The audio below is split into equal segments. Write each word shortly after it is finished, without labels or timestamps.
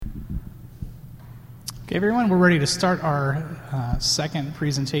Okay, everyone, we're ready to start our second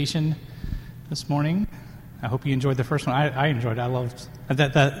presentation this morning. I hope you enjoyed the first one. I enjoyed it. I loved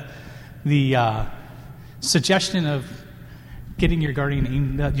that the suggestion of getting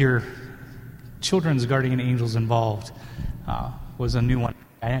your children's guardian angels involved was a new one.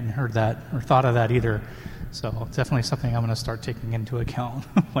 I hadn't heard that or thought of that either. So definitely something I'm going to start taking into account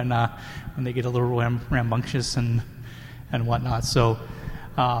when they get a little rambunctious and whatnot. So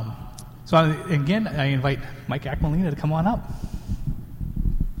again, I invite Mike Akmalina to come on up.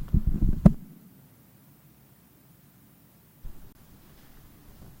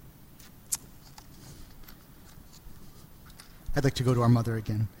 I'd like to go to our mother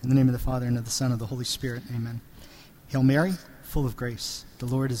again. In the name of the Father, and of the Son, and of the Holy Spirit. Amen. Hail Mary, full of grace, the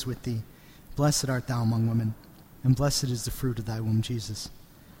Lord is with thee. Blessed art thou among women, and blessed is the fruit of thy womb, Jesus.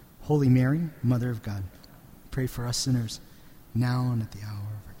 Holy Mary, Mother of God, pray for us sinners, now and at the hour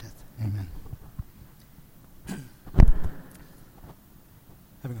of our death. Amen.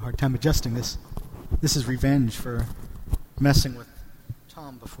 Having a hard time adjusting this. This is revenge for messing with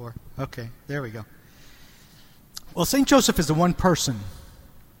Tom before. Okay, there we go. Well, St. Joseph is the one person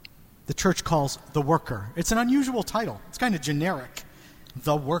the church calls the worker. It's an unusual title. It's kind of generic.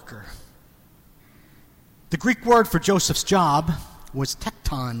 The worker. The Greek word for Joseph's job was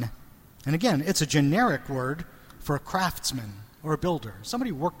tekton. And again, it's a generic word for a craftsman or a builder, somebody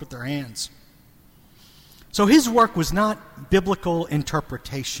who worked with their hands. So his work was not biblical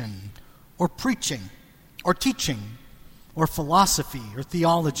interpretation or preaching or teaching or philosophy or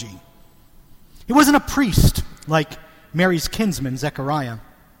theology. He wasn't a priest like Mary's kinsman, Zechariah.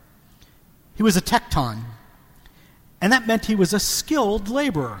 He was a tekton, and that meant he was a skilled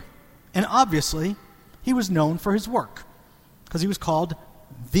laborer. And obviously, he was known for his work because he was called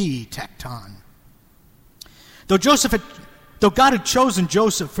the tekton. Though God had chosen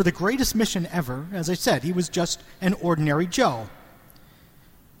Joseph for the greatest mission ever, as I said, he was just an ordinary Joe.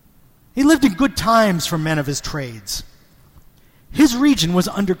 He lived in good times for men of his trades. His region was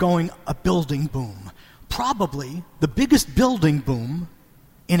undergoing a building boom, probably the biggest building boom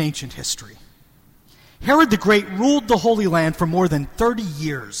in ancient history. Herod the Great ruled the Holy Land for more than 30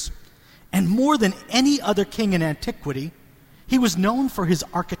 years, and more than any other king in antiquity, he was known for his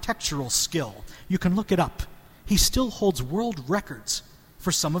architectural skill. You can look it up. He still holds world records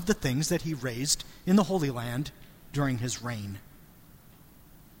for some of the things that he raised in the Holy Land during his reign.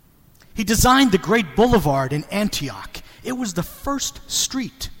 He designed the Great Boulevard in Antioch. It was the first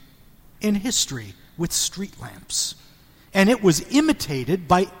street in history with street lamps. And it was imitated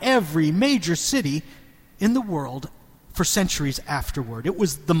by every major city in the world for centuries afterward. It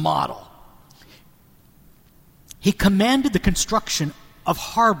was the model. He commanded the construction of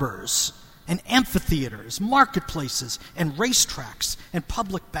harbors and amphitheaters, marketplaces, and racetracks, and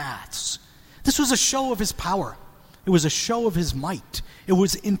public baths. This was a show of his power. It was a show of his might. It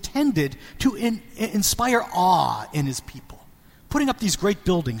was intended to inspire awe in his people, putting up these great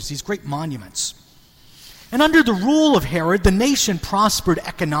buildings, these great monuments. And under the rule of Herod, the nation prospered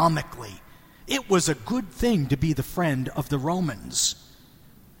economically. It was a good thing to be the friend of the Romans.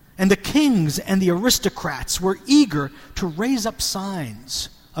 And the kings and the aristocrats were eager to raise up signs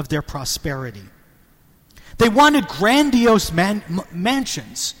of their prosperity. They wanted grandiose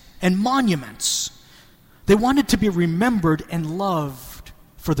mansions and monuments. They wanted to be remembered and loved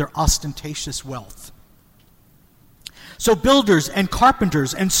for their ostentatious wealth. So builders and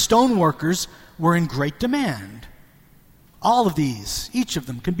carpenters and stoneworkers were in great demand. All of these, each of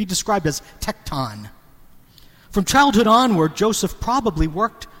them, can be described as tekton. From childhood onward, Joseph probably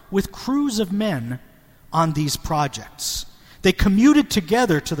worked with crews of men on these projects. They commuted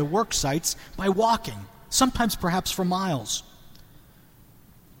together to the work sites by walking, sometimes perhaps for miles.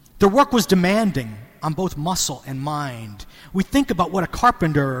 Their work was demanding on both muscle and mind. We think about what a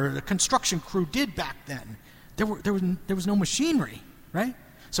carpenter or a construction crew did back then. There was no machinery, right?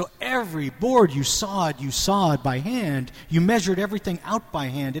 So every board you sawed by hand. You measured everything out by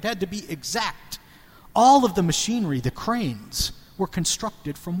hand. It had to be exact. All of the machinery, the cranes, were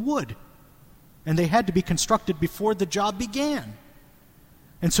constructed from wood. And they had to be constructed before the job began.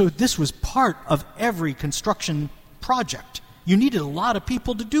 And so this was part of every construction project. You needed a lot of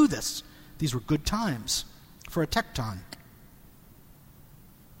people to do this. These were good times for a tekton.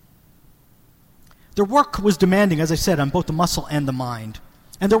 Their work was demanding, as I said, on both the muscle and the mind.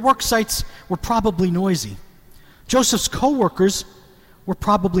 And their work sites were probably noisy. Joseph's co-workers were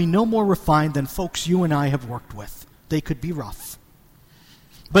probably no more refined than folks you and I have worked with. They could be rough.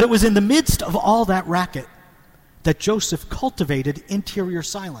 But it was in the midst of all that racket that Joseph cultivated interior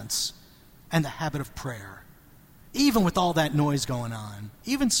silence and the habit of prayer. Even with all that noise going on,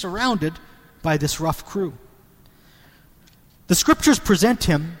 even surrounded by this rough crew. The scriptures present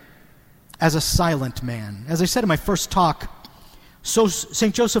him as a silent man. As I said in my first talk, so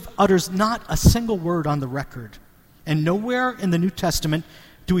St. Joseph utters not a single word on the record. And nowhere in the New Testament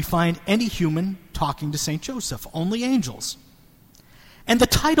do we find any human talking to St. Joseph, only angels. And the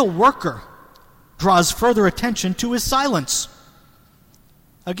title worker draws further attention to his silence.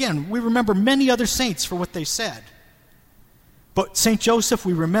 Again, we remember many other saints for what they said. But St. Joseph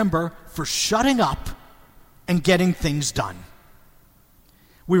we remember for shutting up and getting things done.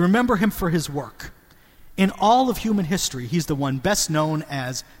 We remember him for his work. In all of human history, he's the one best known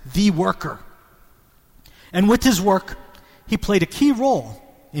as the worker. And with his work, he played a key role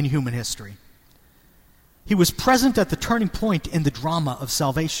in human history. He was present at the turning point in the drama of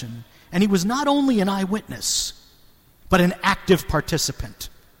salvation, and he was not only an eyewitness, but an active participant.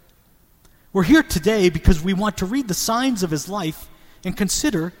 We're here today because we want to read the signs of his life and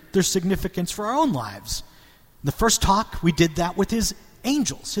consider their significance for our own lives. In the first talk, we did that with his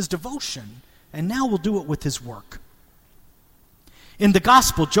angels, his devotion, and now we'll do it with his work. In the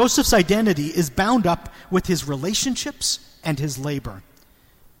gospel, Joseph's identity is bound up with his relationships and his labor.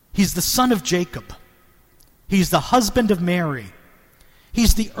 He's the son of Jacob. He's the husband of Mary.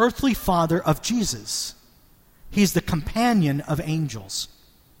 He's the earthly father of Jesus. He's the companion of angels.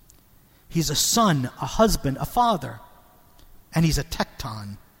 He's a son, a husband, a father, and he's a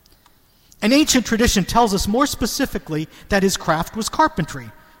tekton. An ancient tradition tells us more specifically that his craft was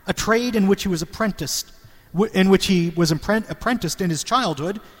carpentry, a trade in which he was apprenticed in his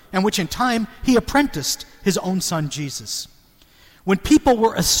childhood, and which in time he apprenticed his own son Jesus. When people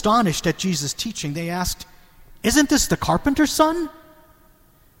were astonished at Jesus' teaching, they asked, "Isn't this the carpenter's son?"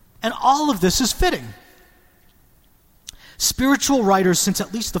 And all of this is fitting. Spiritual writers since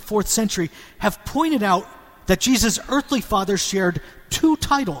at least the 4th century have pointed out that Jesus' earthly father shared 2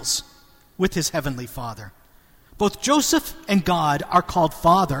 titles with his heavenly Father. Both Joseph and God are called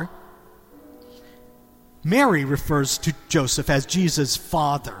Father. Mary refers to Joseph as Jesus'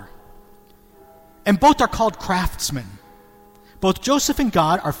 father. And both are called craftsmen. Both Joseph and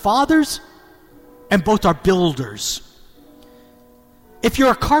God are fathers, and both are builders. If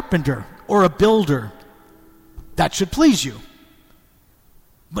you're a carpenter or a builder, that should please you.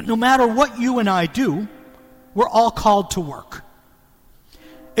 But no matter what you and I do, we're all called to work.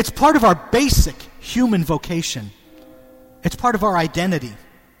 It's part of our basic human vocation. It's part of our identity.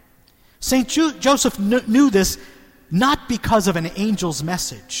 St. Joseph knew this not because of an angel's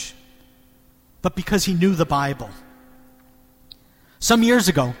message, but because he knew the Bible. Some years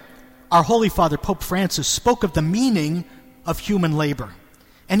ago, our Holy Father, Pope Francis, spoke of the meaning of human labor,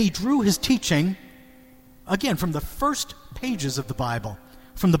 and he drew his teaching, again, from the first pages of the Bible,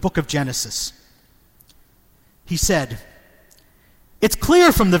 from the book of Genesis. He said, "It's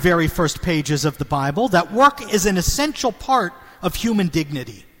clear from the very first pages of the Bible that work is an essential part of human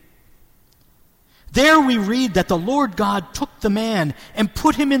dignity. There we read that the Lord God took the man and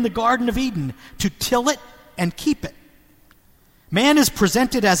put him in the Garden of Eden to till it and keep it. Man is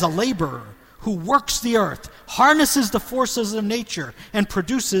presented as a laborer who works the earth, harnesses the forces of nature, and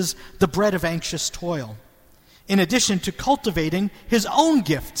produces the bread of anxious toil, in addition to cultivating his own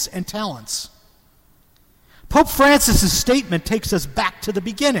gifts and talents." Pope Francis' statement takes us back to the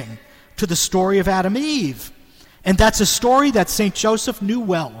beginning, to the story of Adam and Eve. And that's a story that St. Joseph knew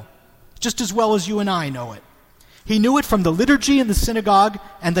well, just as well as you and I know it. He knew it from the liturgy in the synagogue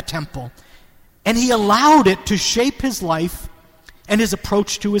and the temple, and he allowed it to shape his life and his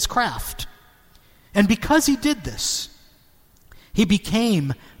approach to his craft. And because he did this, he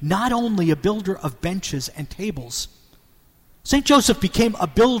became not only a builder of benches and tables, St. Joseph became a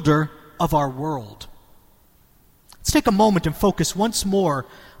builder of our world. Let's take a moment and focus once more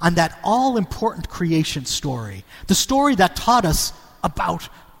on that all-important creation story, the story that taught us about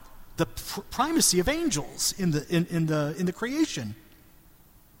the primacy of angels in the creation.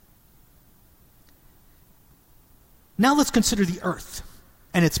 Now let's consider the earth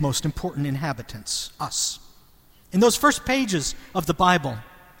and its most important inhabitants, us. In those first pages of the Bible,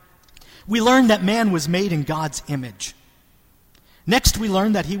 we learn that man was made in God's image. Next, we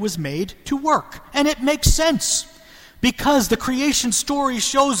learn that he was made to work, and it makes sense because the creation story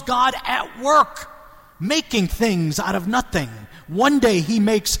shows God at work, making things out of nothing. One day he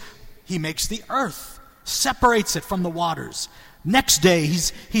makes the earth, separates it from the waters. Next day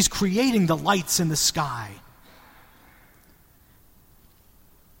he's creating the lights in the sky.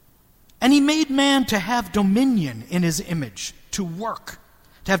 And he made man to have dominion in his image, to work,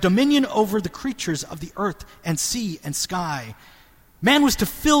 to have dominion over the creatures of the earth and sea and sky. Man was to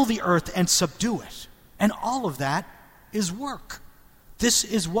fill the earth and subdue it. And all of that is work. This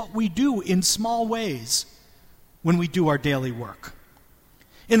is what we do in small ways when we do our daily work.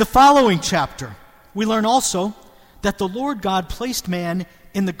 In the following chapter, we learn also that the Lord God placed man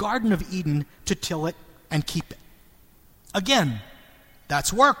in the Garden of Eden to till it and keep it. Again,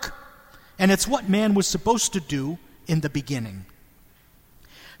 that's work, and it's what man was supposed to do in the beginning.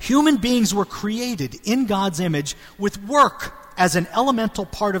 Human beings were created in God's image with work as an elemental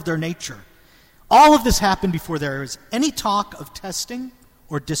part of their nature. All of this happened before there was any talk of testing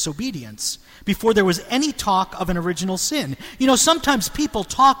or disobedience, before there was any talk of an original sin. You know, sometimes people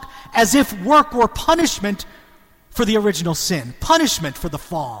talk as if work were punishment for the original sin, punishment for the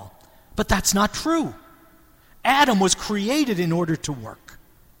fall. But that's not true. Adam was created in order to work.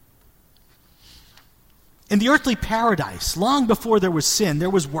 In the earthly paradise, long before there was sin, there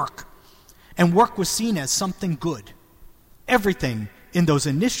was work. And work was seen as something good. Everything in those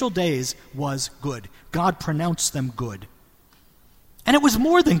initial days was good. God pronounced them good. And it was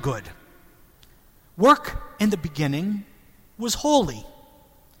more than good. Work in the beginning was holy.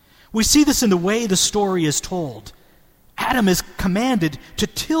 We see this in the way the story is told. Adam is commanded to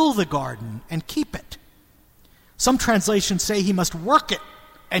till the garden and keep it. Some translations say he must work it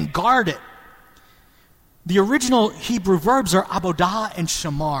and guard it. The original Hebrew verbs are abodah and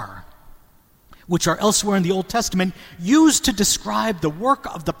shamar, which are elsewhere in the Old Testament used to describe the work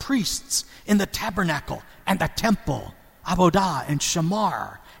of the priests in the tabernacle and the temple. Abodah and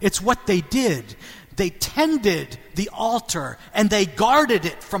shamar. It's what they did. They tended the altar and they guarded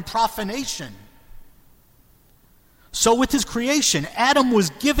it from profanation. So with his creation, Adam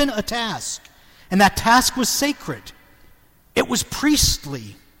was given a task, and that task was sacred. It was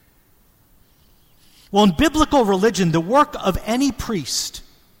priestly. Well, in biblical religion, the work of any priest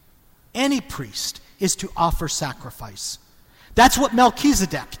is to offer sacrifice. That's what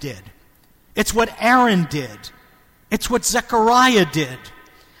Melchizedek did. It's what Aaron did. It's what Zechariah did.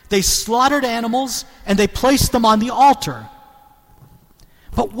 They slaughtered animals and they placed them on the altar.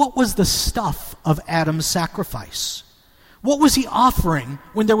 But what was the stuff of Adam's sacrifice? What was he offering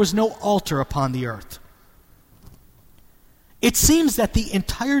when there was no altar upon the earth? It seems that the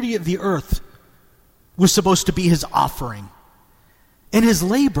entirety of the earth was supposed to be his offering, and his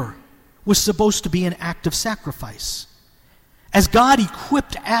labor was supposed to be an act of sacrifice. As God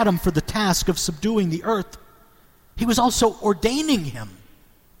equipped Adam for the task of subduing the earth, he was also ordaining him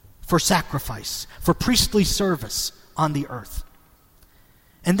for sacrifice, for priestly service on the earth.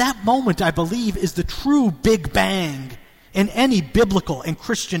 And that moment, I believe, is the true Big Bang in any biblical and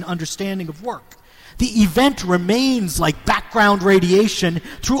Christian understanding of work. The event remains like background radiation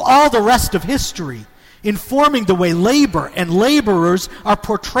through all the rest of history, informing the way labor and laborers are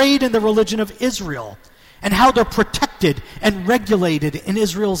portrayed in the religion of Israel, and how they're protected and regulated in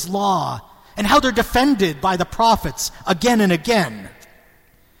Israel's law, and how they're defended by the prophets again and again.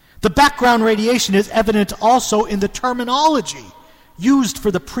 The background radiation is evident also in the terminology used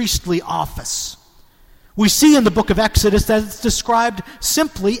for the priestly office. We see in the book of Exodus that it's described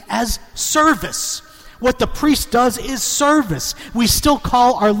simply as service. What the priest does is service. We still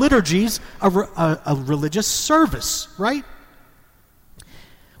call our liturgies a religious service, right?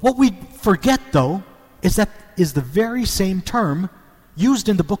 What we forget, though, is that is the very same term used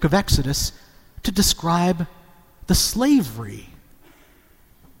in the book of Exodus to describe the slavery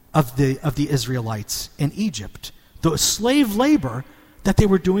of the Israelites in Egypt. The slave labor that they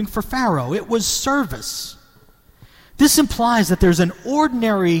were doing for Pharaoh. It was service. This implies that there's an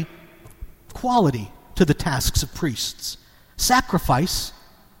ordinary quality to the tasks of priests. Sacrifice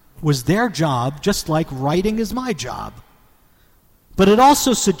was their job, just like writing is my job. But it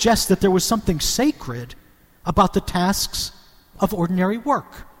also suggests that there was something sacred about the tasks of ordinary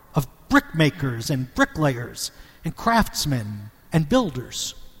work, of brickmakers and bricklayers and craftsmen and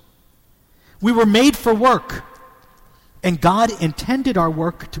builders. We were made for work, and God intended our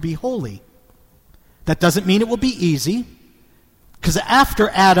work to be holy. That doesn't mean it will be easy, because after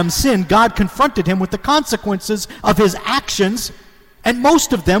Adam sinned, God confronted him with the consequences of his actions, and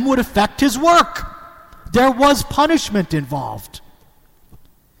most of them would affect his work. There was punishment involved.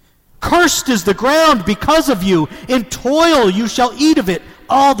 Cursed is the ground because of you. In toil you shall eat of it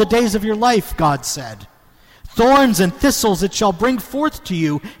all the days of your life, God said. Thorns and thistles it shall bring forth to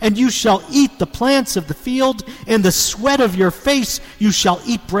you, and you shall eat the plants of the field. In the sweat of your face you shall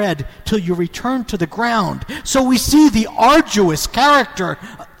eat bread till you return to the ground. So we see the arduous character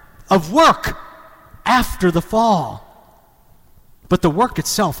of work after the fall. But the work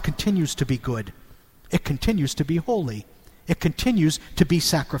itself continues to be good. It continues to be holy. It continues to be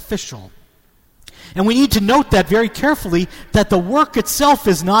sacrificial. And we need to note that very carefully, that the work itself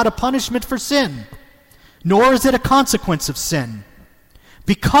is not a punishment for sin, nor is it a consequence of sin.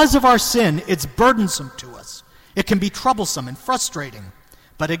 Because of our sin, it's burdensome to us. It can be troublesome and frustrating.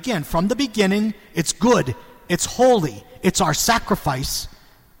 But again, from the beginning, it's good, it's holy, it's our sacrifice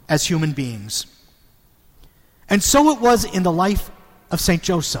as human beings. And so it was in the life of St.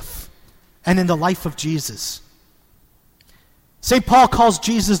 Joseph and in the life of Jesus. St. Paul calls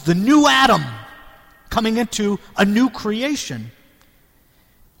Jesus the new Adam, coming into a new creation.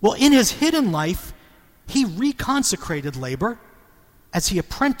 Well, in his hidden life, he reconsecrated labor as he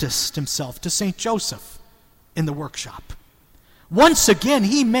apprenticed himself to St. Joseph in the workshop. Once again,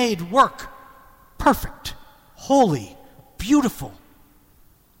 he made work perfect, holy, beautiful.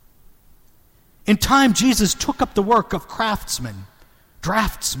 In time, Jesus took up the work of craftsmen,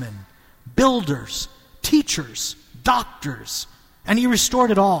 draftsmen, builders, teachers, doctors, and he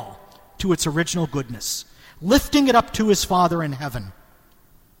restored it all to its original goodness, lifting it up to his Father in heaven.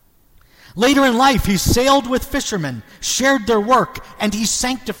 Later in life, he sailed with fishermen, shared their work, and he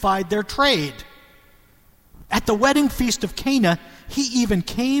sanctified their trade. At the wedding feast of Cana, he even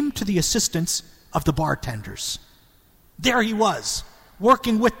came to the assistance of the bartenders. There he was,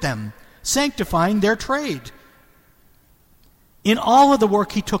 working with them, sanctifying their trade. In all of the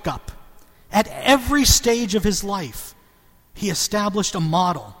work he took up, at every stage of his life, he established a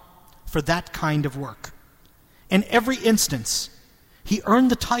model for that kind of work. In every instance, he earned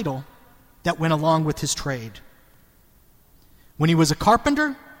the title that went along with his trade. When he was a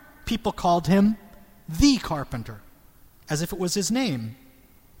carpenter, people called him the carpenter, as if it was his name.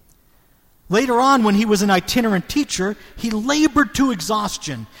 Later on, when he was an itinerant teacher, he labored to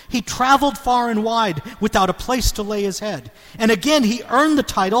exhaustion. He traveled far and wide without a place to lay his head. And again, he earned the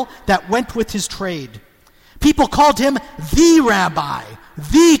title that went with his trade. People called him the rabbi,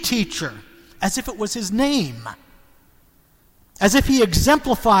 the teacher, as if it was his name. As if he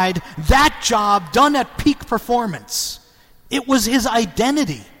exemplified that job done at peak performance. It was his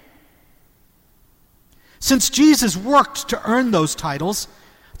identity. Since Jesus worked to earn those titles,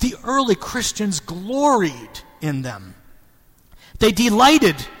 the early Christians gloried in them. They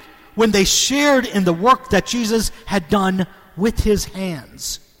delighted when they shared in the work that Jesus had done with his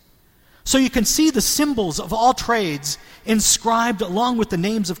hands. So you can see the symbols of all trades inscribed along with the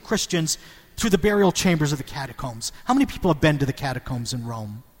names of Christians through the burial chambers of the catacombs. How many people have been to the catacombs in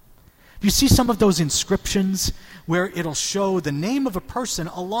Rome? You see some of those inscriptions where it'll show the name of a person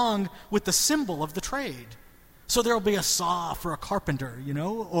along with the symbol of the trade. So there will be a saw for a carpenter,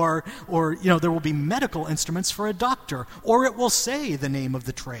 or there will be medical instruments for a doctor, or it will say the name of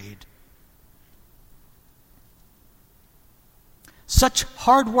the trade. Such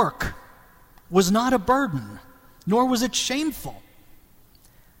hard work was not a burden, nor was it shameful.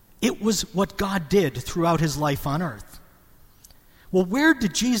 It was what God did throughout his life on earth. Well, where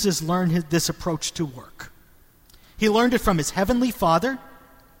did Jesus learn this approach to work? He learned it from his heavenly Father,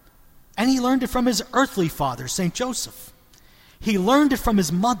 and he learned it from his earthly father, St. Joseph. He learned it from his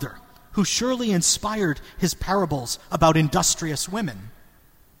mother, who surely inspired his parables about industrious women.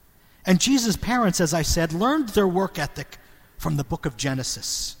 And Jesus' parents, as I said, learned their work ethic from the book of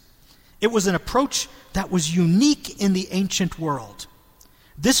Genesis. It was an approach that was unique in the ancient world.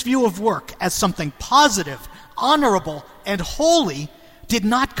 This view of work as something positive, honorable, and holy did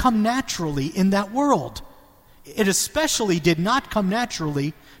not come naturally in that world. It especially did not come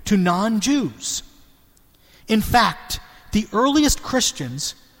naturally to non-Jews. In fact, the earliest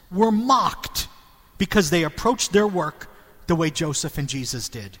Christians were mocked because they approached their work the way Joseph and Jesus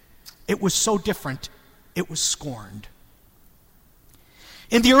did. It was so different, it was scorned.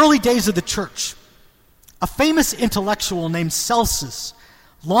 In the early days of the church, a famous intellectual named Celsus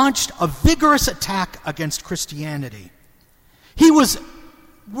launched a vigorous attack against Christianity. He was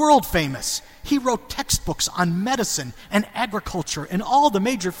world famous. He wrote textbooks on medicine and agriculture and all the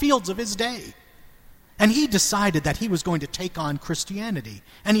major fields of his day. And he decided that he was going to take on Christianity.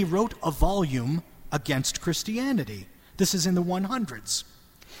 And he wrote a volume against Christianity. This is in the 100s.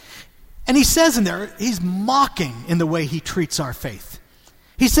 And he says in there, he's mocking in the way he treats our faith.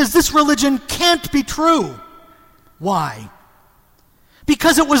 He says, this religion can't be true. Why?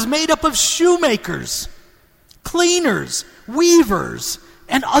 Because it was made up of shoemakers, cleaners, weavers,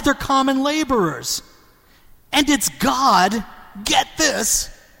 and other common laborers. And its God, get this,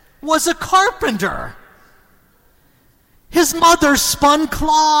 was a carpenter. His mother spun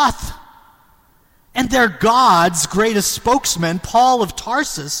cloth. And their God's greatest spokesman, Paul of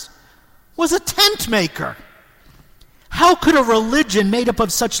Tarsus, was a tent maker. How could a religion made up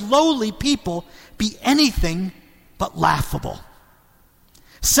of such lowly people be anything but laughable?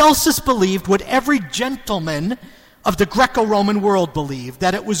 Celsus believed what every gentleman of the Greco-Roman world believed,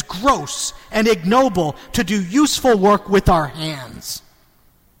 that it was gross and ignoble to do useful work with our hands.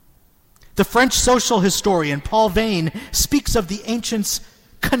 The French social historian Paul Veyne speaks of the ancients'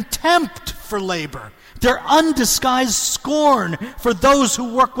 contempt for labor, their undisguised scorn for those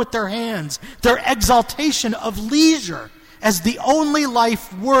who work with their hands, their exaltation of leisure as the only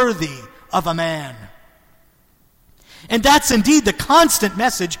life worthy of a man. And that's indeed the constant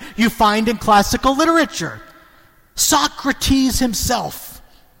message you find in classical literature. Socrates himself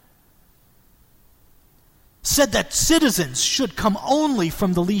said that citizens should come only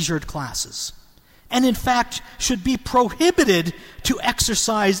from the leisured classes, and in fact should be prohibited to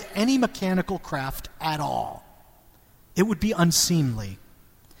exercise any mechanical craft at all. It would be unseemly.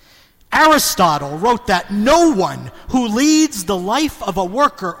 Aristotle wrote that no one who leads the life of a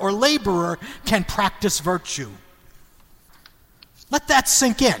worker or laborer can practice virtue. Let that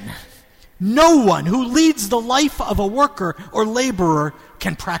sink in. No one who leads the life of a worker or laborer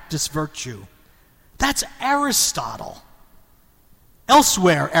can practice virtue. That's Aristotle.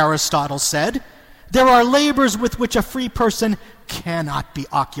 Elsewhere, Aristotle said, there are labors with which a free person cannot be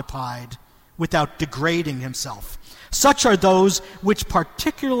occupied without degrading himself. Such are those which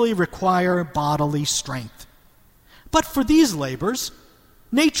particularly require bodily strength. But for these labors,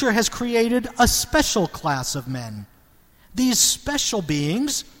 nature has created a special class of men. These special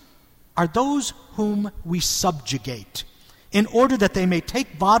beings are those whom we subjugate, in order that they may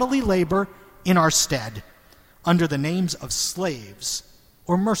take bodily labor in our stead, under the names of slaves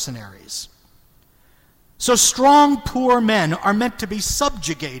or mercenaries. So strong, poor men are meant to be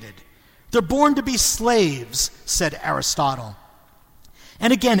subjugated. They're born to be slaves, said Aristotle.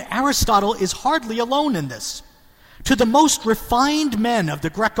 And again, Aristotle is hardly alone in this. To the most refined men of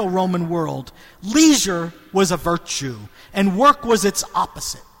the Greco-Roman world, leisure was a virtue, and work was its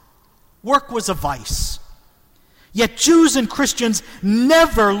opposite. Work was a vice. Yet Jews and Christians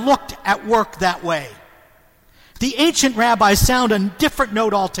never looked at work that way. The ancient rabbis sound a different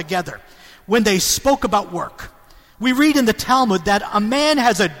note altogether when they spoke about work. We read in the Talmud that a man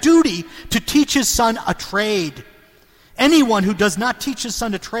has a duty to teach his son a trade. Anyone who does not teach his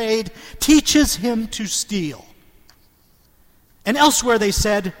son a trade teaches him to steal. And elsewhere they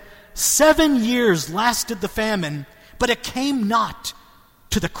said, 7 years lasted the famine, but it came not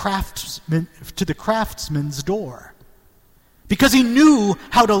to the craftsman's door. Because he knew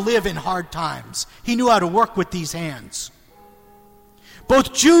how to live in hard times. He knew how to work with these hands.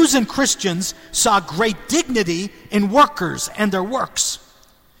 Both Jews and Christians saw great dignity in workers and their works.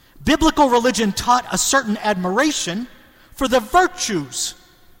 Biblical religion taught a certain admiration for the virtues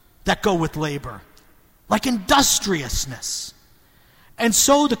that go with labor, like industriousness. And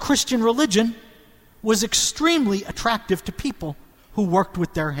so the Christian religion was extremely attractive to people who worked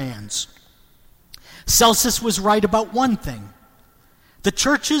with their hands. Celsus was right about one thing. The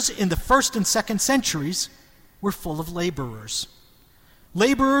churches in the 1st and 2nd centuries were full of laborers.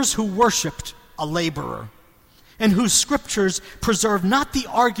 Laborers who worshipped a laborer, and whose scriptures preserve not the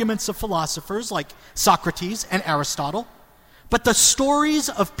arguments of philosophers like Socrates and Aristotle, but the stories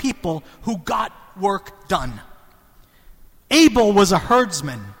of people who got work done. Abel was a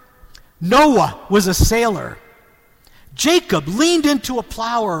herdsman. Noah was a sailor. Jacob leaned into a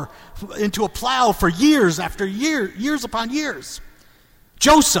plow for years after years upon years.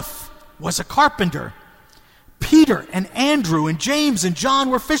 Joseph was a carpenter. Peter and Andrew and James and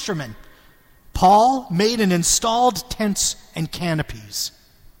John were fishermen. Paul made and installed tents and canopies.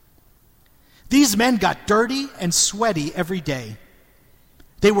 These men got dirty and sweaty every day.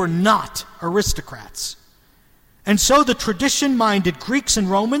 They were not aristocrats. And so the tradition-minded Greeks and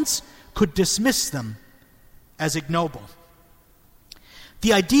Romans could dismiss them as ignoble.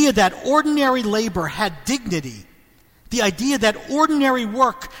 The idea that ordinary labor had dignity, the idea that ordinary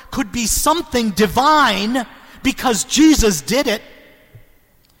work could be something divine because Jesus did it,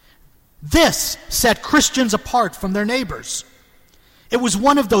 this set Christians apart from their neighbors. It was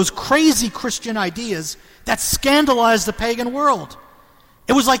one of those crazy Christian ideas that scandalized the pagan world.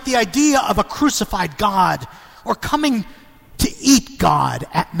 It was like the idea of a crucified God or coming to eat God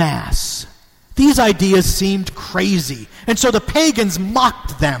at Mass. These ideas seemed crazy, and so the pagans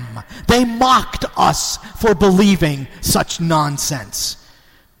mocked them. They mocked us for believing such nonsense.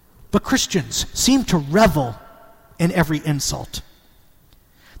 But Christians seemed to revel in every insult.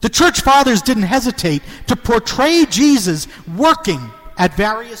 The church fathers didn't hesitate to portray Jesus working at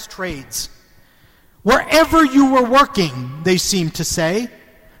various trades. Wherever you were working, they seemed to say,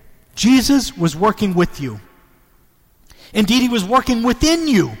 Jesus was working with you. Indeed, he was working within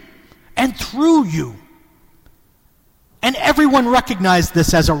you and through you. And everyone recognized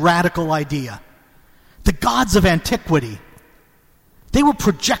this as a radical idea. The gods of antiquity, they were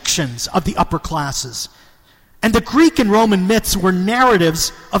projections of the upper classes. And the Greek and Roman myths were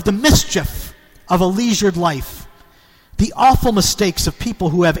narratives of the mischief of a leisured life, the awful mistakes of people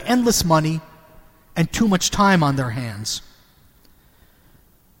who have endless money and too much time on their hands.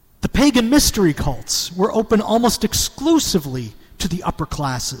 The pagan mystery cults were open almost exclusively to the upper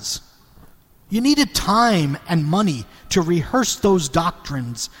classes. You needed time and money to rehearse those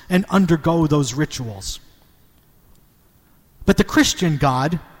doctrines and undergo those rituals. But the Christian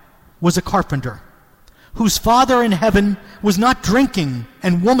God was a carpenter, whose Father in heaven was not drinking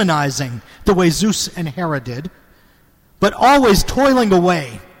and womanizing the way Zeus and Hera did, but always toiling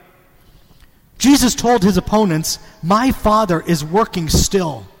away. Jesus told his opponents, "My Father is working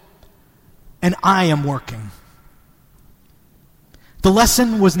still, and I am working." The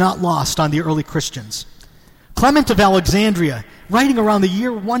lesson was not lost on the early Christians. Clement of Alexandria, writing around the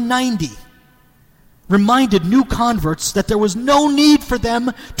year 190, reminded new converts that there was no need for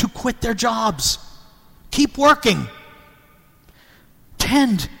them to quit their jobs. Keep working.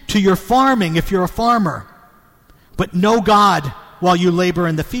 Tend to your farming if you're a farmer, but know God while you labor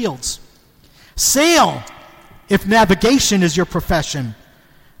in the fields. Sail if navigation is your profession,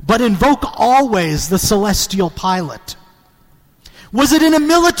 but invoke always the celestial pilot. Was it in a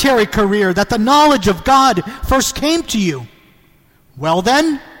military career that the knowledge of God first came to you? Well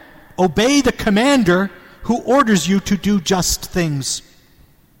then, obey the commander who orders you to do just things.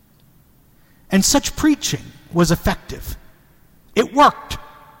 And such preaching was effective. It worked.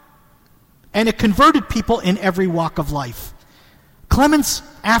 And it converted people in every walk of life. Clement's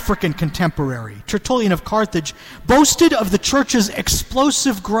African contemporary, Tertullian of Carthage, boasted of the church's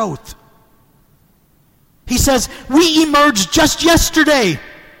explosive growth. He says, "We emerged just yesterday,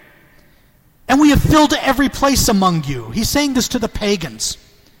 and we have filled every place among you." He's saying this to the pagans.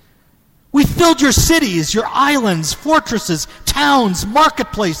 "We filled your cities, your islands, fortresses, towns,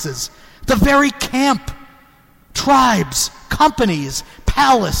 marketplaces, the very camp, tribes, companies,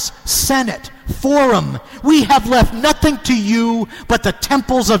 palace, senate, forum. We have left nothing to you but the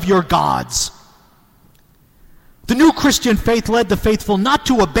temples of your gods." The new Christian faith led the faithful not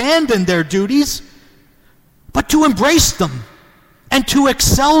to abandon their duties, but to embrace them and to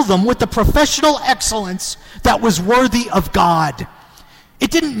excel them with the professional excellence that was worthy of God. It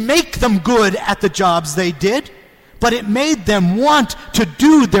didn't make them good at the jobs they did, but it made them want to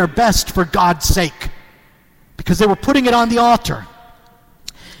do their best for God's sake, because they were putting it on the altar.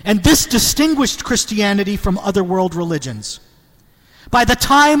 And this distinguished Christianity from other world religions. By the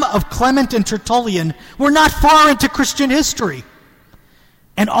time of Clement and Tertullian, we're not far into Christian history.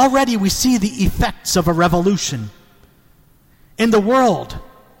 And already we see the effects of a revolution. In the world,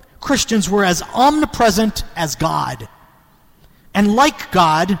 Christians were as omnipresent as God. And like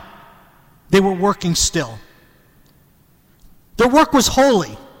God, they were working still. Their work was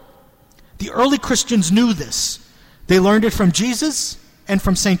holy. The early Christians knew this. They learned it from Jesus and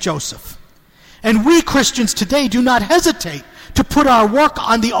from St. Joseph. And we Christians today do not hesitate to put our work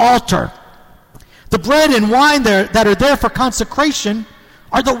on the altar. The bread and wine that are there for consecration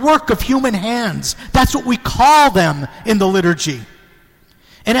are the work of human hands. That's what we call them in the liturgy.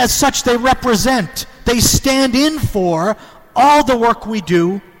 And as such, they represent, they stand in for all the work we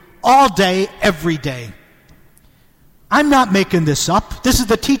do all day, every day. I'm not making this up. This is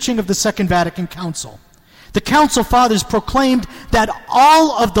the teaching of the Second Vatican Council. The Council Fathers proclaimed that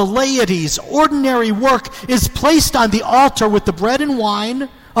all of the laity's ordinary work is placed on the altar with the bread and wine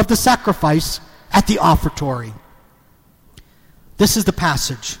of the sacrifice at the offertory. This is the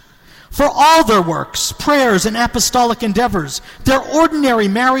passage. "For all their works, prayers, and apostolic endeavors, their ordinary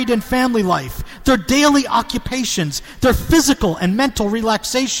married and family life, their daily occupations, their physical and mental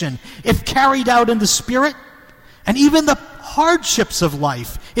relaxation, if carried out in the Spirit, and even the hardships of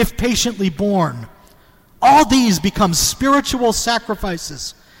life, if patiently borne, all these become spiritual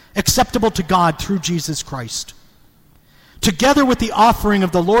sacrifices acceptable to God through Jesus Christ. Together with the offering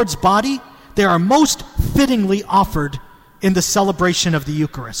of the Lord's body, they are most fittingly offered in the celebration of the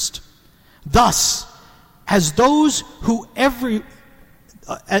Eucharist. Thus, as those everywhere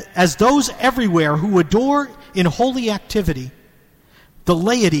who adore in holy activity, the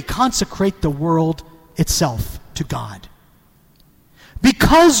laity consecrate the world itself to God.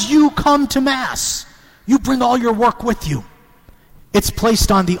 Because you come to Mass, you bring all your work with you. It's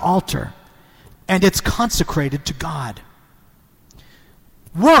placed on the altar, and it's consecrated to God.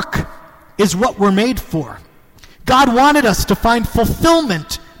 Work is what we're made for. God wanted us to find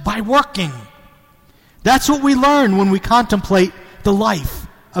fulfillment by working. That's what we learn when we contemplate the life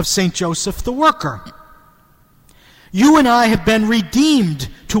of St. Joseph the Worker. You and I have been redeemed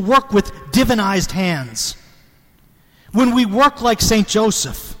to work with divinized hands. When we work like St.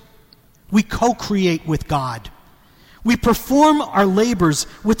 Joseph, We co-create with God. We perform our labors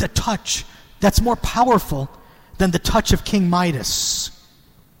with a touch that's more powerful than the touch of King Midas.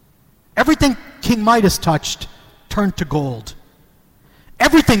 Everything King Midas touched turned to gold.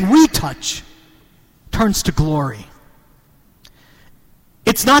 Everything we touch turns to glory.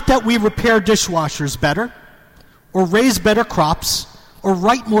 It's not that we repair dishwashers better, or raise better crops, or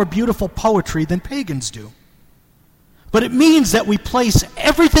write more beautiful poetry than pagans do. But it means that we place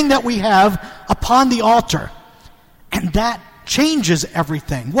everything that we have upon the altar, and that changes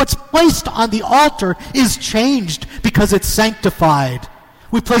everything. What's placed on the altar is changed because it's sanctified.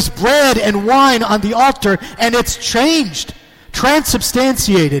 We place bread and wine on the altar, and it's changed,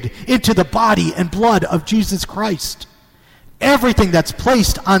 transubstantiated into the body and blood of Jesus Christ. Everything that's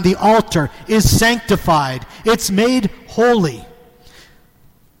placed on the altar is sanctified. It's made holy.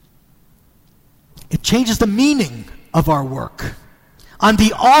 It changes the meaning of our work. On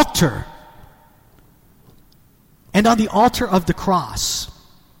the altar, and on the altar of the cross,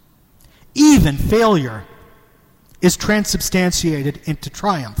 even failure is transubstantiated into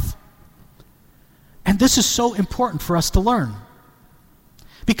triumph. And this is so important for us to learn,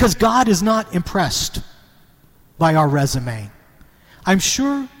 because God is not impressed by our resume. I'm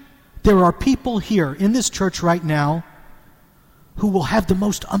sure there are people here in this church right now who will have the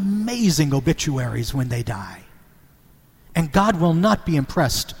most amazing obituaries when they die. And God will not be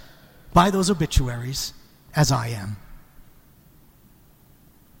impressed by those obituaries as I am.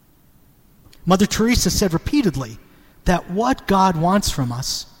 Mother Teresa said repeatedly that what God wants from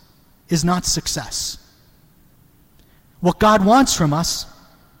us is not success. What God wants from us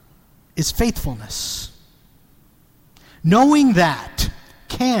is faithfulness. Knowing that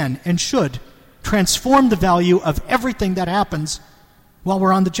can and should transform the value of everything that happens while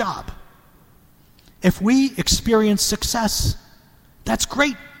we're on the job. If we experience success, that's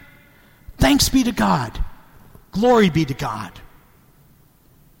great. Thanks be to God. Glory be to God.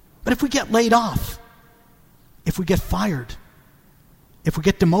 But if we get laid off, if we get fired, if we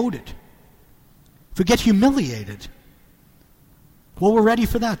get demoted, if we get humiliated, well, we're ready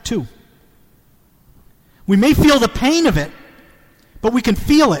for that too. We may feel the pain of it, but we can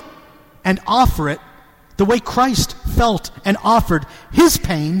feel it and offer it the way Christ felt and offered his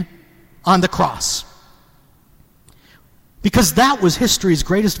pain on the cross. Because that was history's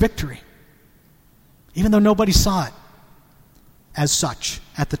greatest victory, even though nobody saw it as such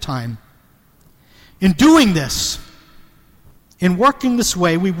at the time. In doing this, in working this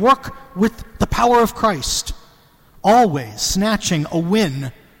way, we work with the power of Christ, always snatching a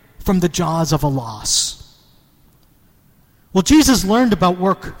win from the jaws of a loss. Well, Jesus learned about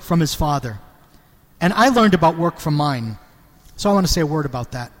work from his Father, and I learned about work from mine. So I want to say a word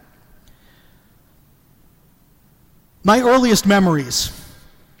about that. My earliest memories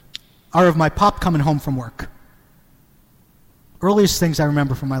are of my pop coming home from work. Earliest things I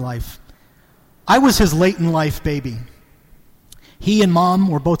remember from my life. I was his late-in-life baby. He and Mom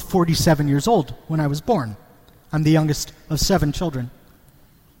were both 47 years old when I was born. I'm the youngest of 7 children.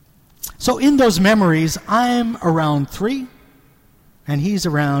 So in those memories, I'm around 3, and he's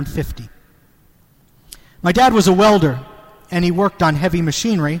around 50. My dad was a welder, and he worked on heavy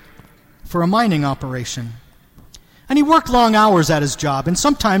machinery for a mining operation. And he worked long hours at his job, and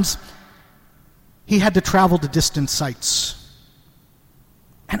sometimes he had to travel to distant sites.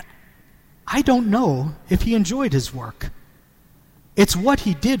 And I don't know if he enjoyed his work. It's what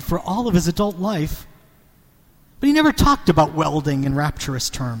he did for all of his adult life, but he never talked about welding in rapturous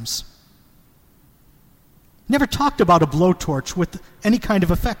terms. Never talked about a blowtorch with any kind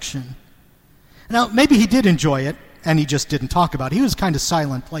of affection. Now, maybe he did enjoy it, and he just didn't talk about it. He was kind of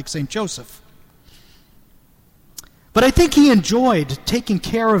silent, like St. Joseph. But I think he enjoyed taking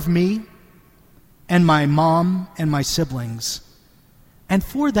care of me and my mom and my siblings. And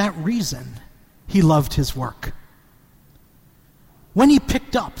for that reason, he loved his work. When he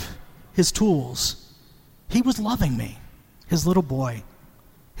picked up his tools, he was loving me, his little boy,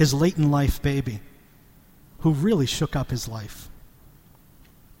 his late-in-life baby, who really shook up his life.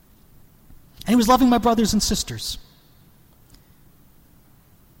 And he was loving my brothers and sisters.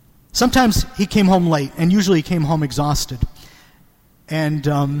 Sometimes he came home late, and usually he came home exhausted. And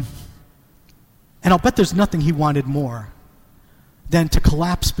I'll bet there's nothing he wanted more than to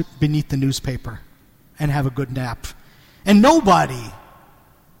collapse beneath the newspaper and have a good nap. And nobody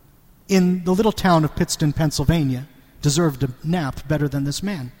in the little town of Pittston, Pennsylvania, deserved a nap better than this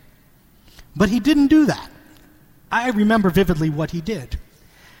man. But he didn't do that. I remember vividly what he did.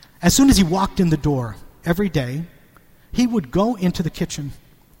 As soon as he walked in the door every day, he would go into the kitchen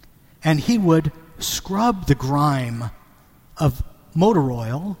and he would scrub the grime of motor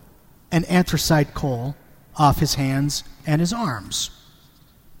oil an anthracite coal off his hands and his arms.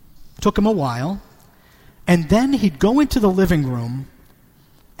 Took him a while, and then he'd go into the living room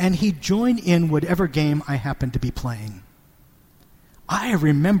and he'd join in whatever game I happened to be playing. I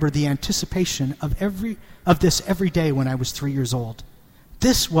remember the anticipation of this every day when I was 3 years old.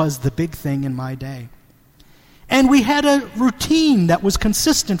 This was the big thing in my day. And we had a routine that was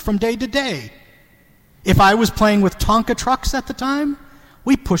consistent from day to day. If I was playing with Tonka trucks at the time,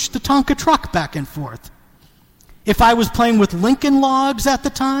 we pushed the Tonka truck back and forth. If I was playing with Lincoln logs at the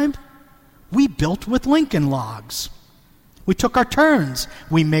time, we built with Lincoln logs. We took our turns.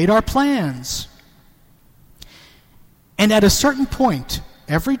 We made our plans. And at a certain point,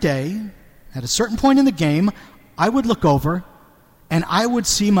 every day, at a certain point in the game, I would look over and I would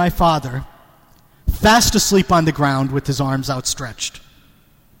see my father fast asleep on the ground with his arms outstretched.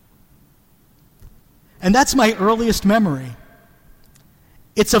 And that's my earliest memory.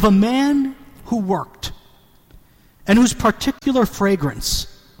 It's of a man who worked and whose particular fragrance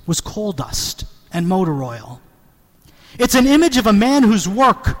was coal dust and motor oil. It's an image of a man whose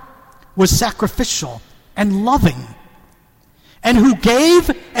work was sacrificial and loving, and who gave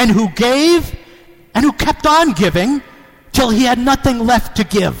and who gave and who kept on giving till he had nothing left to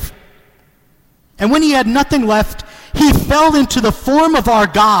give. And when he had nothing left, he fell into the form of our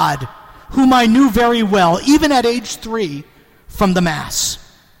God, whom I knew very well, even at age 3, from the Mass.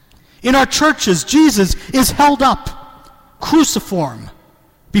 In our churches, Jesus is held up, cruciform,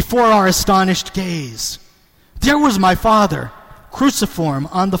 before our astonished gaze. There was my father, cruciform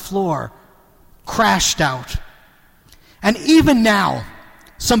on the floor, crashed out. And even now,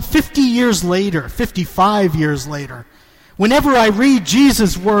 some 50 years later, 55 years later, whenever I read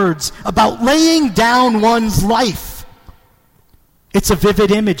Jesus' words about laying down one's life, it's a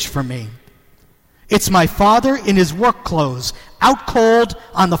vivid image for me. It's my father in his work clothes, out cold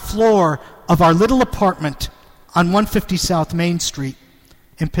on the floor of our little apartment on 150 South Main Street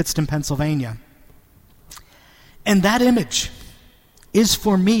in Pittston, Pennsylvania. And that image is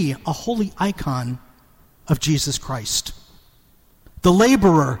for me a holy icon of Jesus Christ. The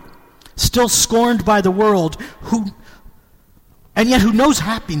laborer, still scorned by the world, and yet who knows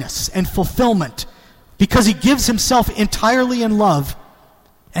happiness and fulfillment because he gives himself entirely in love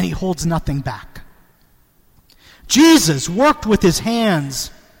and he holds nothing back. Jesus worked with his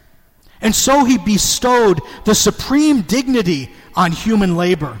hands, and so he bestowed the supreme dignity on human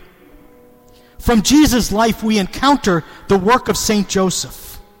labor. From Jesus' life, we encounter the work of St.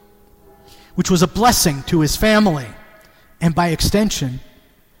 Joseph, which was a blessing to his family, and by extension,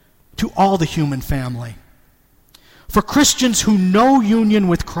 to all the human family. For Christians who know union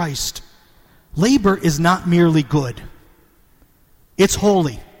with Christ, labor is not merely good. It's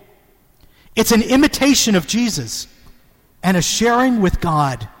holy. It's an imitation of Jesus and a sharing with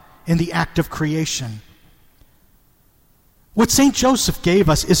God in the act of creation. What St. Joseph gave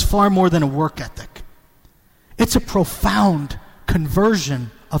us is far more than a work ethic. It's a profound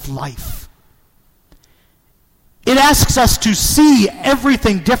conversion of life. It asks us to see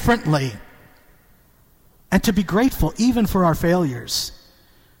everything differently and to be grateful even for our failures,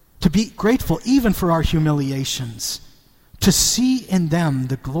 to be grateful even for our humiliations, to see in them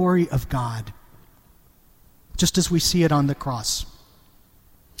the glory of God, just as we see it on the cross.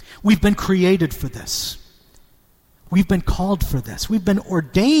 We've been created for this. We've been called for this. We've been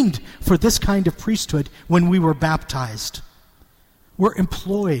ordained for this kind of priesthood when we were baptized. We're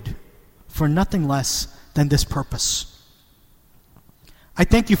employed for nothing less than this purpose. I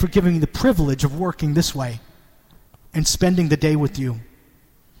thank you for giving me the privilege of working this way and spending the day with you.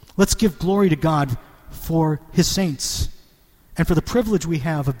 Let's give glory to God for his saints and for the privilege we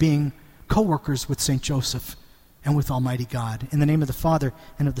have of being co-workers with St. Joseph and with Almighty God. In the name of the Father,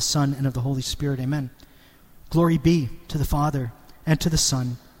 and of the Son, and of the Holy Spirit, amen. Glory be to the Father, and to the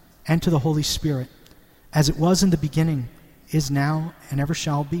Son, and to the Holy Spirit, as it was in the beginning, is now, and ever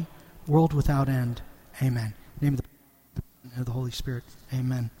shall be, world without end. Amen. In the name of the Father, and of the Holy Spirit,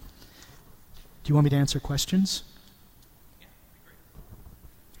 amen. Do you want me to answer questions? Yeah, that'd be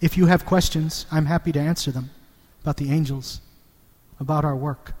great. If you have questions, I'm happy to answer them about the angels, about our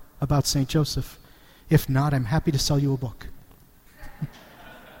work, about St. Joseph. If not, I'm happy to sell you a book.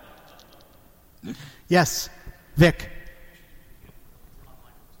 Yes, Vic.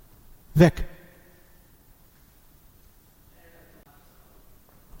 Vic.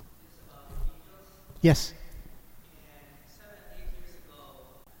 Yes. And 7, 8 years ago,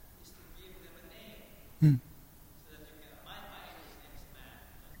 is to give them a name so that you can. My idol's name is man.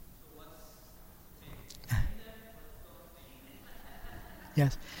 So what's the name? Name them or don't name them?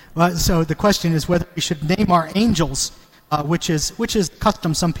 Yes. Well, so the question is whether we should name our angels which is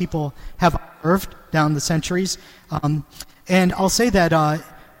custom some people have observed down the centuries. And I'll say that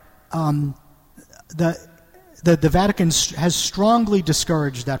the Vatican has strongly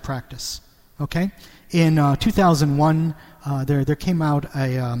discouraged that practice. Okay, in 2001, there came out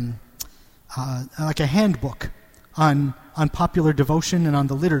like a handbook on popular devotion and on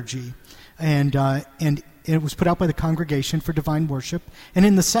the liturgy, and it was put out by the Congregation for Divine Worship. And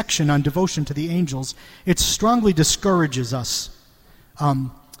in the section on devotion to the angels, it strongly discourages us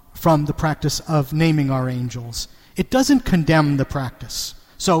from the practice of naming our angels. It doesn't condemn the practice.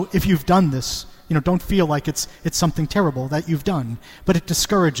 So if you've done this, don't feel like it's something terrible that you've done, but it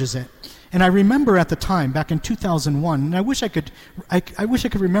discourages it. And I remember at the time, back in 2001, and I wish I could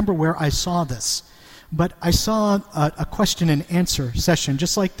remember where I saw this, but I saw a question and answer session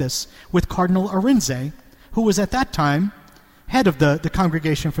just like this with Cardinal Arinze, who was at that time head of the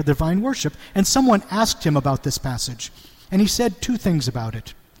Congregation for Divine Worship, and someone asked him about this passage, and he said two things about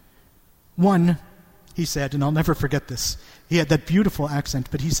it. One, he said, and I'll never forget this, he had that beautiful accent,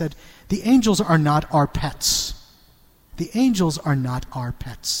 but he said, the angels are not our pets. The angels are not our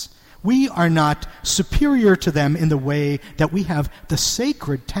pets. We are not superior to them in the way that we have the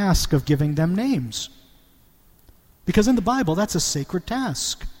sacred task of giving them names. Because in the Bible, that's a sacred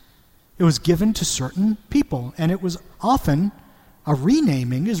task. It was given to certain people, and it was often, a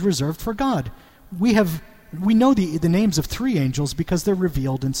renaming is reserved for God. We know the names of 3 angels because they're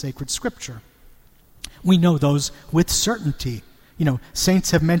revealed in sacred scripture. We know those with certainty.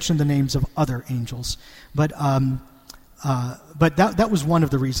 Saints have mentioned the names of other angels, but that was one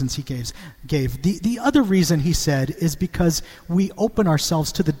of the reasons he gave. The other reason he said is because we open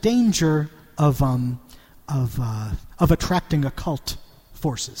ourselves to the danger of attracting occult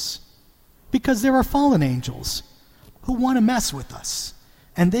forces, because there are fallen angels who want to mess with us,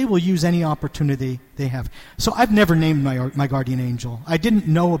 and they will use any opportunity they have. So I've never named my guardian angel. I didn't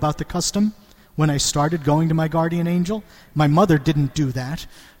know about the custom when I started going to my guardian angel. My mother didn't do that,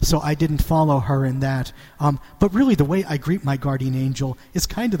 so I didn't follow her in that. But really the way I greet my guardian angel is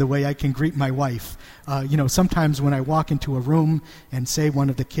kind of the way I can greet my wife. Sometimes when I walk into a room and say one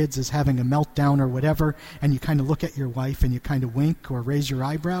of the kids is having a meltdown or whatever, and you kind of look at your wife and you kind of wink or raise your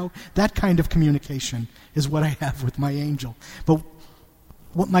eyebrow, that kind of communication is what I have with my angel. But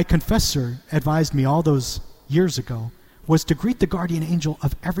what my confessor advised me all those years ago was to greet the guardian angel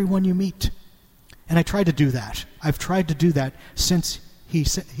of everyone you meet. And I try to do that. I've tried to do that since he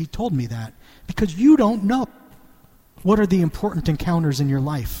told me that. Because you don't know what are the important encounters in your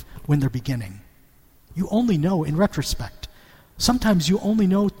life when they're beginning. You only know in retrospect. Sometimes you only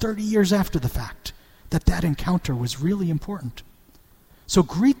know 30 years after the fact that encounter was really important. So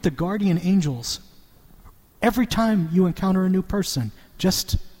greet the guardian angels every time you encounter a new person,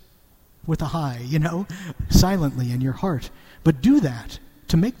 just with a hi, silently in your heart. But do that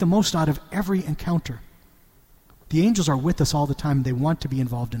to make the most out of every encounter. The angels are with us all the time. They want to be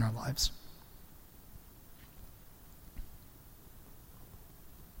involved in our lives.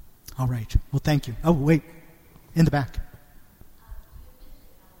 All right. Well, thank you. Oh, wait. In the back.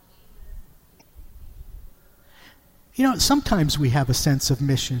 Sometimes we have a sense of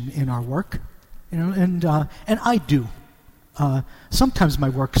mission in our work, and I do. Sometimes my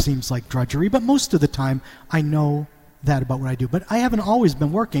work seems like drudgery, but most of the time I know that about what I do. But I haven't always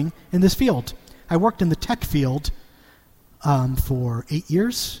been working in this field. I worked in the tech field for 8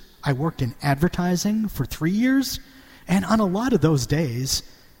 years. I worked in advertising for 3 years. And on a lot of those days,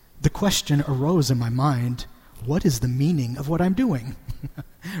 the question arose in my mind, what is the meaning of what I'm doing?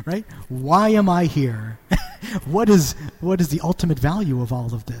 Right? Why am I here? What is the ultimate value of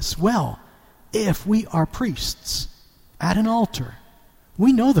all of this? Well, if we are priests at an altar,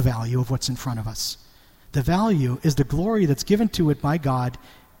 we know the value of what's in front of us. The value is the glory that's given to it by God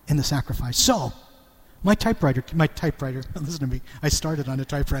in the sacrifice. So, my typewriter, listen to me, I started on a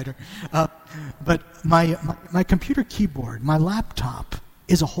typewriter, but my computer keyboard, my laptop,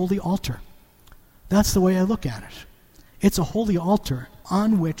 is a holy altar. That's the way I look at it. It's a holy altar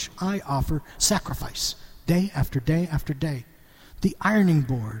on which I offer sacrifice, day after day after day. The ironing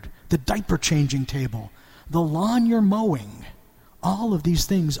board, the diaper changing table, the lawn you're mowing, all of these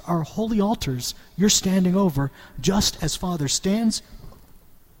things are holy altars you're standing over, just as Father stands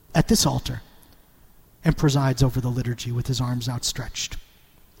at this altar and presides over the liturgy with his arms outstretched.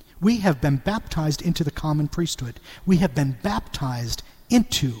 We have been baptized into the common priesthood. We have been baptized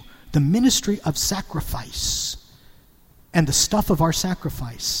into the ministry of sacrifice. And the stuff of our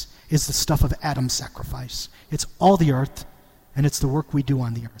sacrifice is the stuff of Adam's sacrifice. It's all the earth, and it's the work we do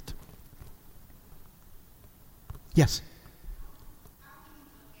on the earth. Yes?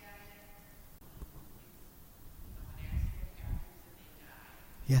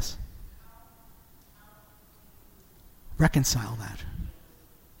 Yes? Reconcile that.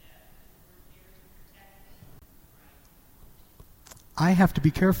 I have to be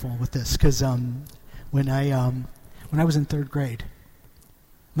careful with this because when I was in third grade,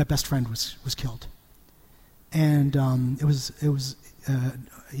 my best friend was killed, and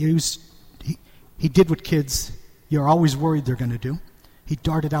he did what kids you're always worried they're going to do. He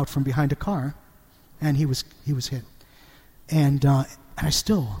darted out from behind a car, and he was hit, and I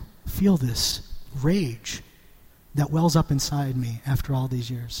still feel this rage that wells up inside me after all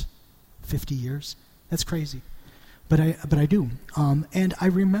these years, 50 years. That's crazy. But I do. And I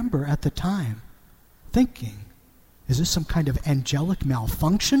remember at the time thinking, is this some kind of angelic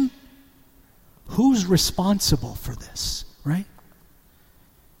malfunction? Who's responsible for this, right?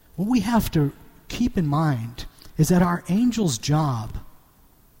 What we have to keep in mind is that our angel's job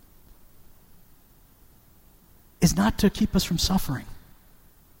is not to keep us from suffering.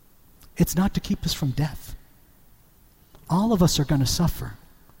 It's not to keep us from death. All of us are going to suffer.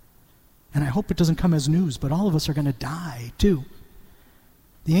 And I hope it doesn't come as news, but all of us are going to die too.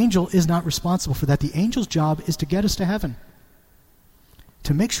 The angel is not responsible for that. The angel's job is to get us to heaven,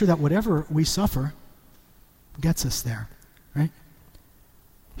 to make sure that whatever we suffer gets us there, right?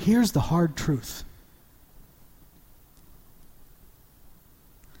 Here's the hard truth.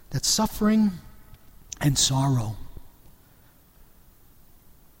 That suffering and sorrow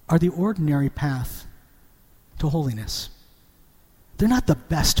are the ordinary path to holiness. They're not the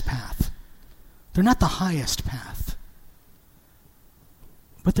best path. They're not the highest path.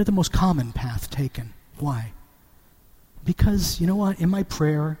 But they're the most common path taken. Why? Because, you know what? In my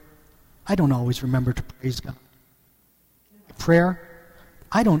prayer, I don't always remember to praise God. In prayer,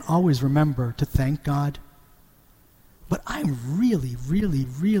 I don't always remember to thank God. But I'm really, really,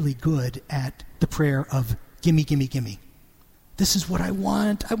 really good at the prayer of gimme, gimme, gimme. This is what I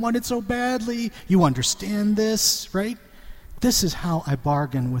want. I want it so badly. You understand this, right? This is how I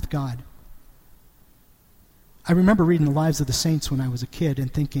bargain with God. I remember reading the lives of the saints when I was a kid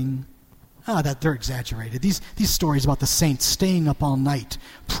and thinking, that they're exaggerated. These stories about the saints staying up all night,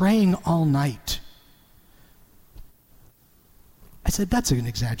 praying all night. I said, that's an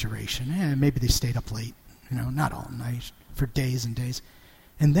exaggeration. Maybe they stayed up late, not all night, for days and days.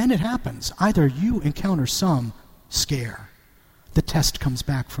 And then it happens. Either you encounter some scare, the test comes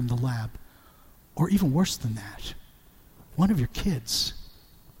back from the lab, or even worse than that, one of your kids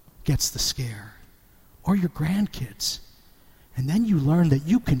gets the scare, or your grandkids. And then you learn that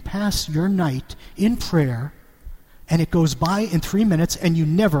you can pass your night in prayer, and it goes by in 3 minutes, and you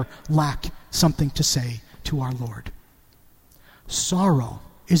never lack something to say to our Lord. Sorrow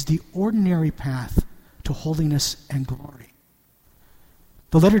is the ordinary path to holiness and glory.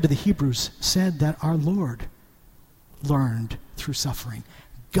 The letter to the Hebrews said that our Lord learned through suffering.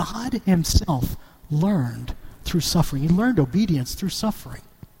 God himself learned through suffering. He learned obedience through suffering.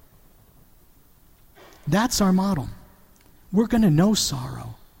 That's our model. We're going to know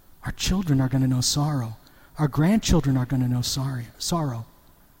sorrow. Our children are going to know sorrow. Our grandchildren are going to know sorrow.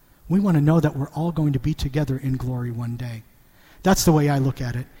 We want to know that we're all going to be together in glory one day. That's the way I look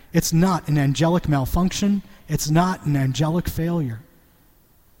at it. It's not an angelic malfunction. It's not an angelic failure.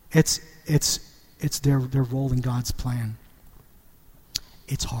 It's their role in God's plan.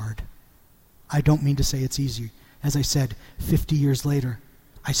 It's hard. I don't mean to say it's easy. As I said, 50 years later,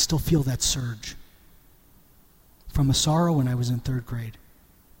 I still feel that surge from a sorrow when I was in third grade.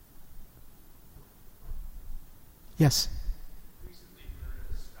 Yes? Recently heard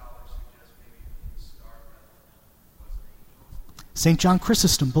a scholar suggest maybe the Star of Bethlehem was an angel. St. John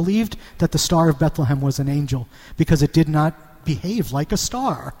Chrysostom believed that the Star of Bethlehem was an angel because it did not behave like a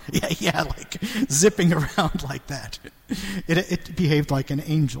star. Yeah, like zipping around like that. It behaved like an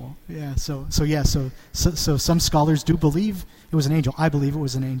angel. Yeah, so some scholars do believe it was an angel. I believe it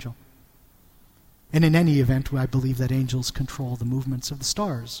was an angel. And in any event, I believe that angels control the movements of the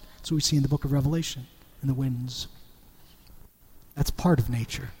stars. That's what we see in the book of Revelation, in the winds. That's part of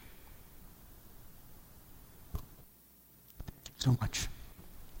nature. Thank you so much.